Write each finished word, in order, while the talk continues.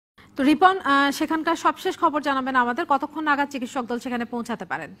তো রিপন, সেখানকার সবশেষ খবর জানাবেন আমাদের, কতক্ষণ নাগাদ চিকিৎসক দল সেখানে পৌঁছাতে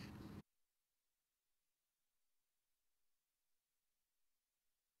পারেন?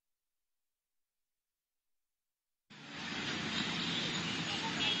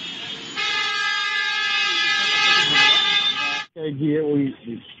 গিয়ে ওই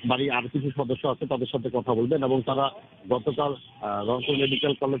বাড়ির আর কিছু সদস্য আছে তাদের সাথে কথা বলবেন এবং তারা গতকাল রংপুর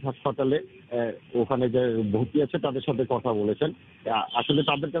মেডিকেল কলেজ হাসপাতালে ওখানে যে ভর্তি আছে তাদের সাথে কথা বলেছেন। আসলে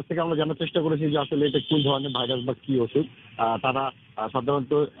তাদের কাছ থেকে আমরা জানার চেষ্টা করেছি যে আসলে এটা কোন ধরনের ভাইরাস বা কি ওষুধ। তারা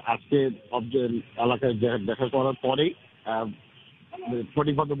সাধারণত আজকে এলাকায় দেখা করার পরেই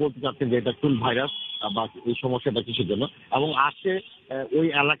সঠিকভাবে বলতে চাচ্ছেন যে এটা কোন ভাইরাস বা এই সমস্যাটা কিসের জন্য। এবং আজকে ওই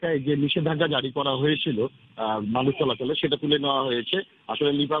এলাকায় যে নিষেধাজ্ঞা জারি করা হয়েছিল মানুষ চলাচলে সেটা তুলে নেওয়া হয়েছে।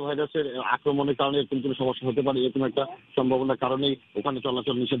 আসলে নিপা ভাইরাসের আক্রমণের কারণে এরকম কোনো সমস্যা হতে পারে এরকম একটা সম্ভাবনার কারণেই ওখানে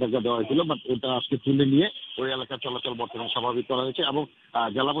চলাচল নিষেধাজ্ঞা দেওয়া হয়েছিল, বাট ওটা আজকে তুলে নিয়ে ওই এলাকার চলাচল বর্তমানে স্বাভাবিক করা হয়েছে। এবং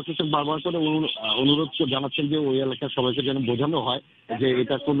জেলা প্রশাসক বারবার করে অনুরোধ জানাচ্ছেন যে ওই এলাকার সবাইকে যেন বোঝানো হয় যে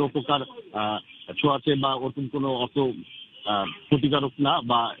এটা কোনো প্রকার ছোঁয়াচে বা ওরকম কোনো অত ক্ষতিকারক না,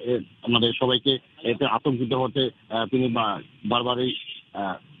 বা আমাদের সবাইকে এতে আতঙ্কিত হতে তিনি বারবারই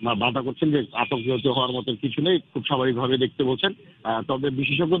বাধা করছেন যে আতঙ্কিত হওয়ার মতো কিছু নেই, খুব স্বাভাবিকভাবে দেখতে বলছেন। তবে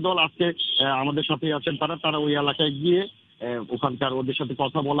বিশেষজ্ঞ দল আজকে আমাদের সাথে আছেন, তারা ওই এলাকায় গিয়ে ওখানকার ওদের সাথে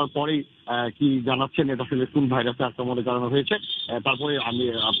কথা বলার পরেই কি জানাচ্ছেন এটা আসলে কোন ভাইরাসের আক্রমণের কারণে হয়েছে, তারপরে আমি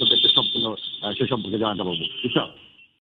আপনাদেরকে সম্পূর্ণ সে সম্পর্কে জানাতে পারবো।